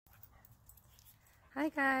Hi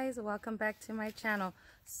guys, welcome back to my channel.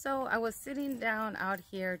 So I was sitting down out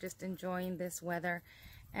here just enjoying this weather,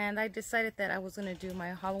 and I decided that I was going to do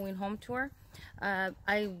my Halloween home tour.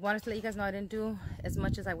 I wanted to let you guys know I didn't do as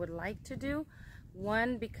much as I would like to do.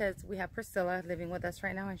 One, because we have Priscilla living with us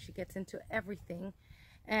right now and she gets into everything.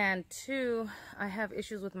 And two, I have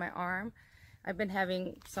issues with my arm. I've been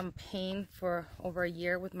having some pain for over a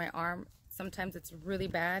year with my arm. Sometimes it's really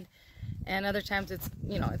bad and other times it's,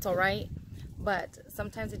 it's all right. But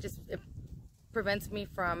sometimes it prevents me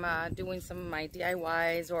from doing some of my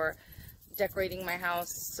DIYs or decorating my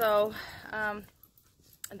house. So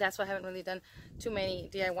that's why I haven't really done too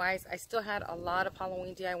many DIYs. I still had a lot of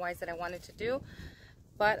Halloween DIYs that I wanted to do,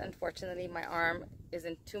 but unfortunately my arm is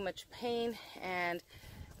in too much pain, and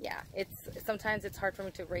yeah, sometimes it's hard for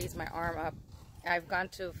me to raise my arm up. I've gone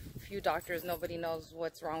to a few doctors. Nobody knows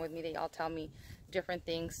what's wrong with me. They all tell me different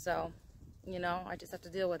things. So I just have to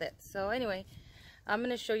deal with it. So anyway, I'm going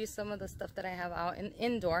to show you some of the stuff that I have out and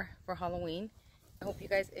indoor for Halloween. I hope you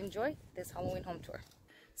guys enjoy this Halloween home tour.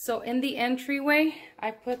 So in the entryway, I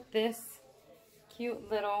put this cute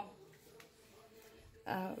little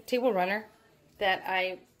table runner that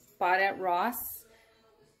I bought at Ross.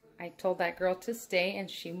 I told that girl to stay and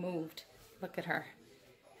she moved. Look at her.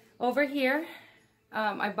 Over here,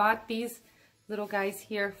 I bought these little guys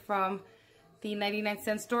here from the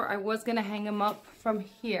 99-cent store. I was gonna hang them up from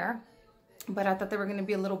here, but I thought they were gonna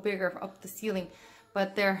be a little bigger up the ceiling,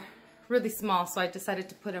 but they're really small, so I decided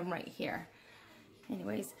to put them right here.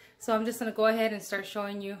 Anyways, so I'm just gonna go ahead and start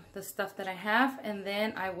showing you the stuff that I have, and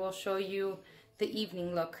then I will show you the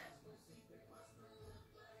evening look.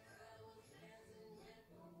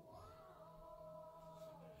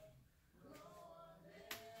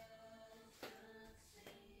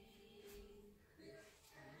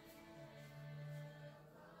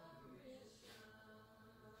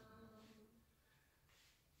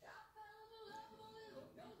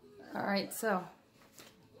 Alright, so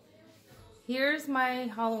here's my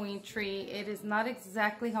Halloween tree. It is not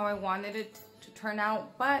exactly how I wanted it to turn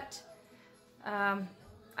out, but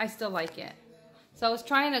I still like it. So I was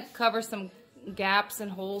trying to cover some gaps and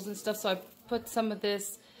holes and stuff, so I put some of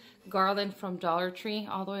this garland from Dollar Tree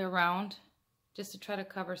all the way around just to try to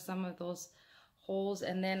cover some of those holes.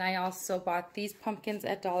 And then I also bought these pumpkins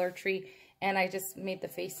at Dollar Tree, and I just made the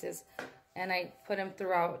faces and I put them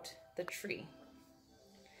throughout the tree.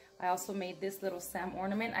 I also made this little Sam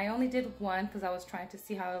ornament. I only did one because I was trying to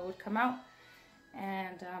see how it would come out.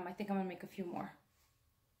 And I think I'm going to make a few more.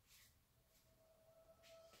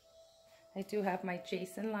 I do have my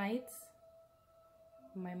Jason lights,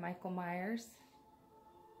 my Michael Myers,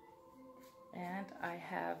 and I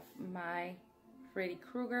have my Freddy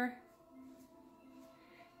Krueger.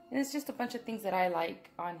 And it's just a bunch of things that I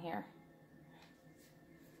like on here.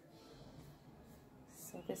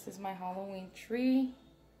 So this is my Halloween tree.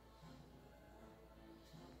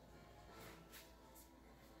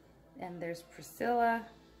 And there's Priscilla.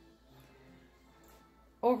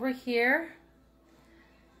 Over here,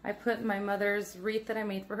 I put my mother's wreath that I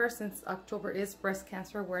made for her since October is Breast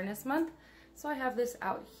Cancer Awareness Month. So I have this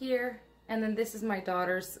out here. And then this is my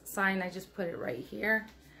daughter's sign. I just put it right here.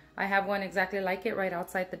 I have one exactly like it right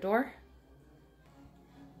outside the door.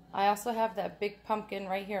 I also have that big pumpkin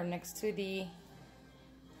right here next to the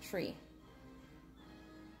tree.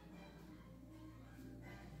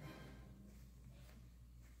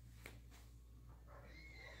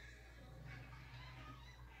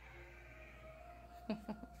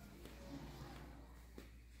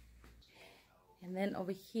 And then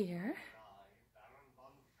over here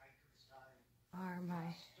are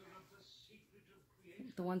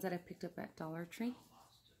the ones that I picked up at Dollar Tree.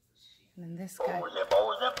 And then this guy.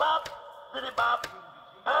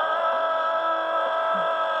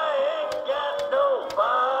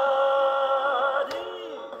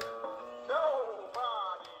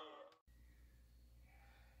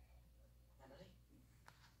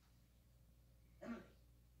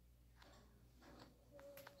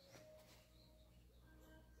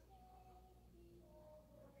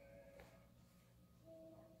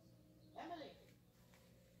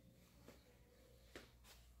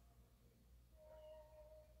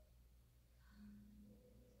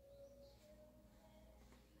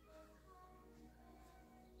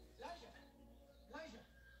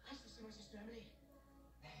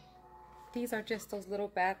 These are just those little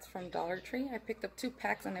bats from Dollar Tree. I picked up 2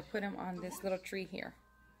 packs and I put them on this little tree here.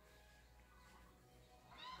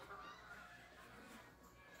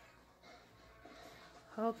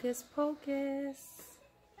 Hocus Pocus.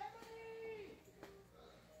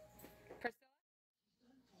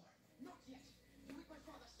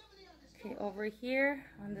 Okay, over over here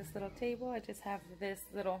on this little table, I just have this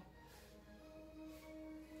little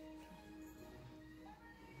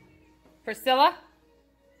Priscilla.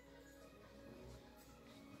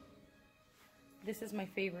 This is my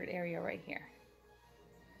favorite area right here.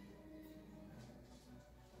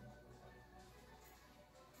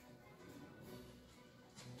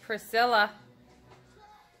 Priscilla.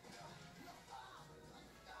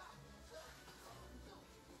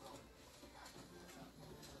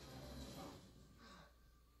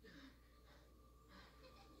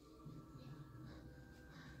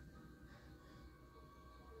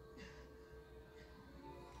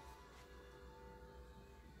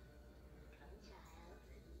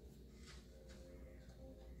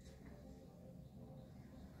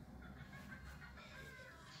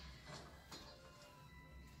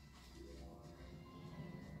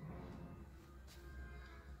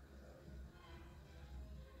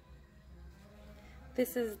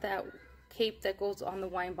 This is that cape that goes on the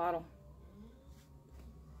wine bottle.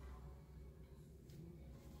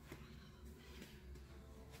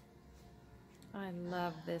 I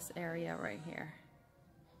love this area right here.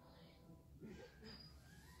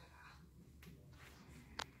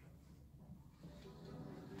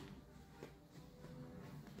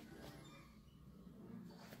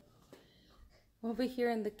 Over here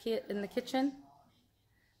in the kitchen,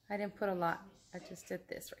 I didn't put a lot. I just did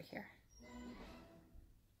this right here.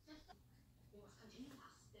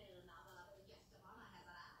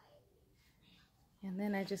 And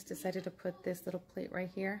then I just decided to put this little plate right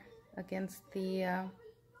here against the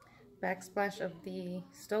backsplash of the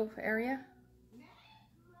stove area.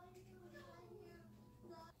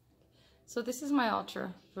 So this is my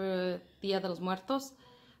altar for Dia de los Muertos.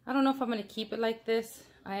 I don't know if I'm going to keep it like this.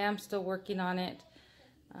 I am still working on it,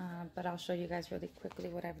 but I'll show you guys really quickly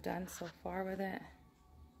what I've done so far with it.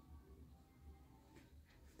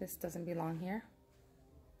 This doesn't belong here.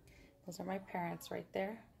 Those are my parents right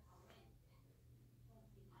there.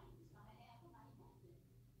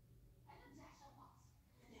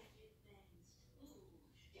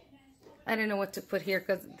 I didn't know what to put here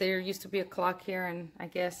because there used to be a clock here, and I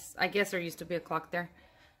guess there used to be a clock there.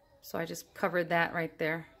 So I just covered that right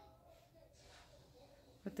there.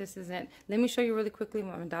 But this isn't. Let me show you really quickly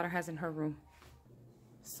what my daughter has in her room.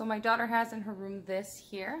 So my daughter has in her room this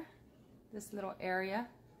here, this little area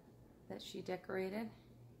that she decorated.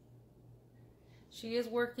 She is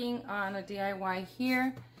working on a DIY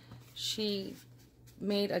here. She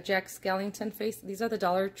made a Jack Skellington face. These are the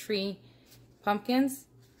Dollar Tree pumpkins.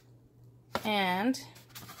 And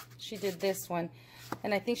she did this one.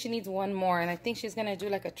 And I think she needs one more. And I think she's going to do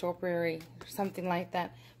like a topiary or something like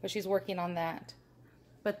that. But she's working on that.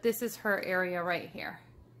 But this is her area right here.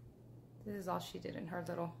 This is all she did in her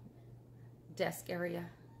little desk area.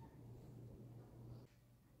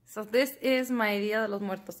 So this is my Dia de los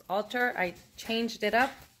Muertos altar. I changed it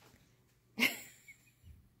up.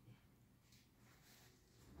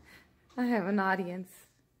 I have an audience.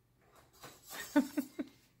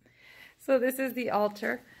 So this is the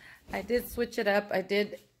altar. I did switch it up. I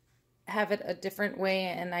did have it a different way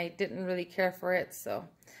and I didn't really care for it. So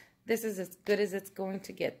this is as good as it's going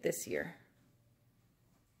to get this year.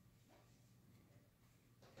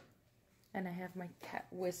 And I have my cat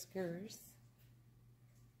Whiskers.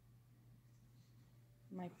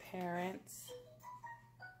 My parents.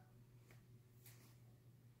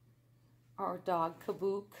 Our dog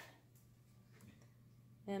Kabook.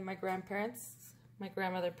 And my grandparents. My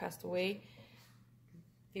grandmother passed away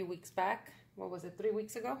a few weeks back. What was it, 3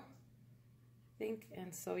 weeks ago? I think.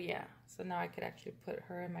 And so yeah, so now I could actually put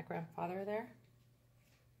her and my grandfather there.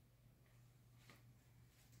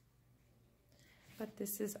 But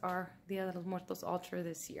this is our Dia de los Muertos altar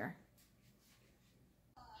this year.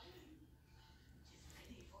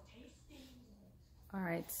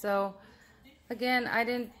 Alright, so again, I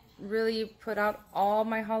didn't really put out all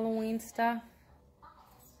my Halloween stuff.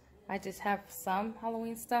 I just have some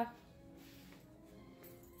Halloween stuff.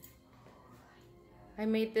 I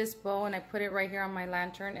made this bow and I put it right here on my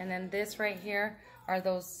lantern. And then this right here are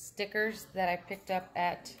those stickers that I picked up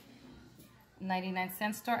at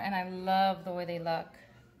 99-cent store. And I love the way they look.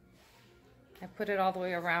 I put it all the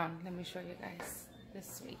way around. Let me show you guys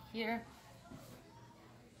this right here.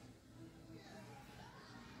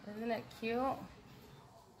 Isn't it cute?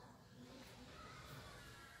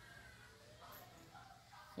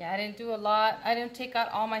 Yeah, I didn't do a lot. I didn't take out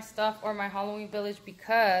all my stuff or my Halloween Village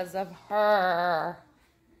because of her.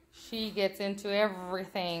 She gets into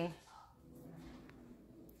everything.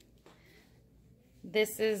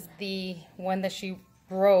 This is the one that she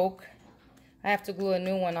broke. I have to glue a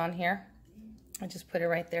new one on here. I just put it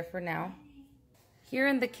right there for now. Here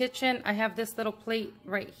in the kitchen, I have this little plate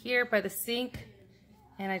right here by the sink,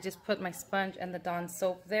 and I just put my sponge and the Dawn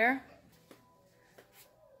soap there.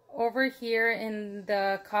 Over here in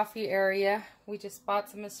the coffee area, we just bought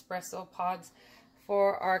some espresso pods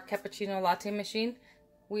for our cappuccino latte machine.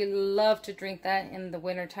 We love to drink that in the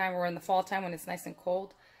winter time or in the fall time when it's nice and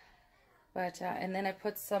cold. But and then I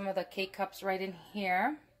put some of the K-cups right in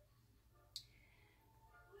here.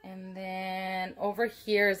 And then over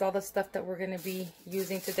here is all the stuff that we're going to be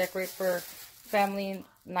using to decorate for family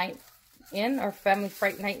night in, or family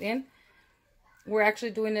fright night in. We're actually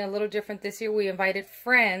doing it a little different this year. We invited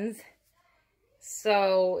friends,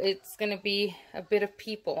 so it's going to be a bit of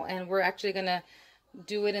people, and we're actually going to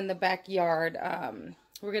do it in the backyard.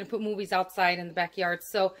 We're going to put movies outside in the backyard.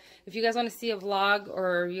 So if you guys want to see a vlog,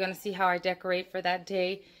 or you want to see how I decorate for that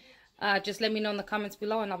day, just let me know in the comments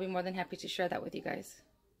below, and I'll be more than happy to share that with you guys.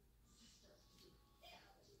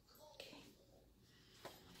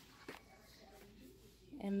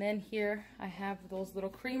 And then here I have those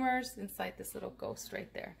little creamers inside this little ghost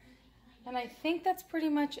right there. And I think that's pretty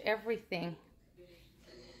much everything.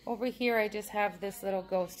 Over here I just have this little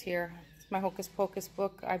ghost here. It's my Hocus Pocus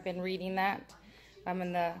book. I've been reading that. I'm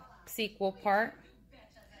in the sequel part.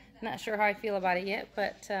 Not sure how I feel about it yet,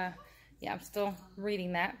 but yeah, I'm still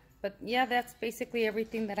reading that. But yeah, that's basically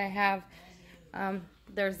everything that I have.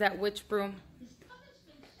 There's that witch broom.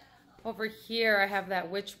 Over here I have that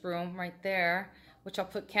witch broom right there, which I'll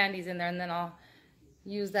put candies in there, and then I'll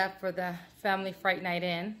use that for the family fright night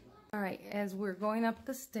in. All right, as we're going up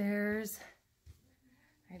the stairs,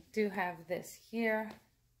 I do have this here.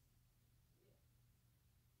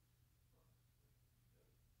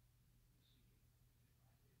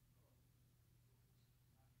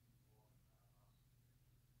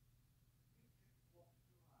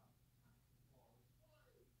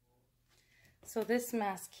 So this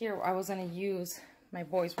mask here, I was gonna use, my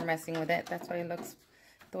boys were messing with it. That's why it looks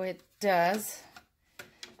the way it does.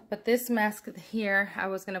 But this mask here, I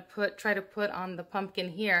was gonna try to put on the pumpkin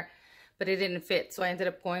here, but it didn't fit. So I ended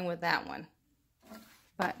up going with that one.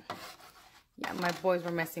 But yeah, my boys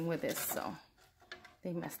were messing with this, so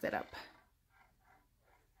they messed it up.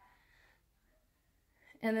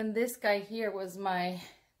 And then this guy here was my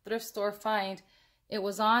thrift store find. It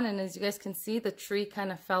was on, and as you guys can see, the tree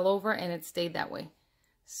kind of fell over and it stayed that way.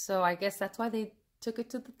 So I guess that's why they took it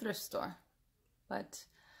to the thrift store. But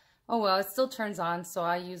oh well, it still turns on, so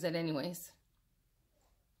I use it anyways.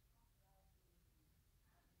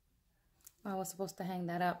 I was supposed to hang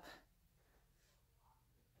that up.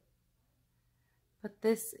 But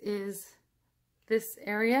this is this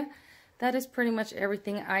area. That is pretty much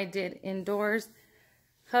everything I did indoors.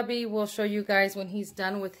 Hubby will show you guys when he's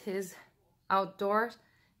done with his outdoors,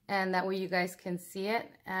 and that way you guys can see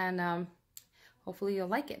it, and hopefully you'll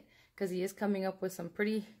like it, because he is coming up with some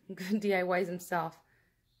pretty good DIYs himself.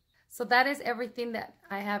 So that is everything that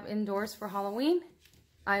I have indoors for Halloween.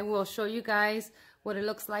 I will show you guys what it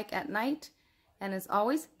looks like at night, and as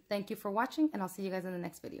always, thank you for watching, and I'll see you guys in the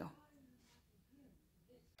next video.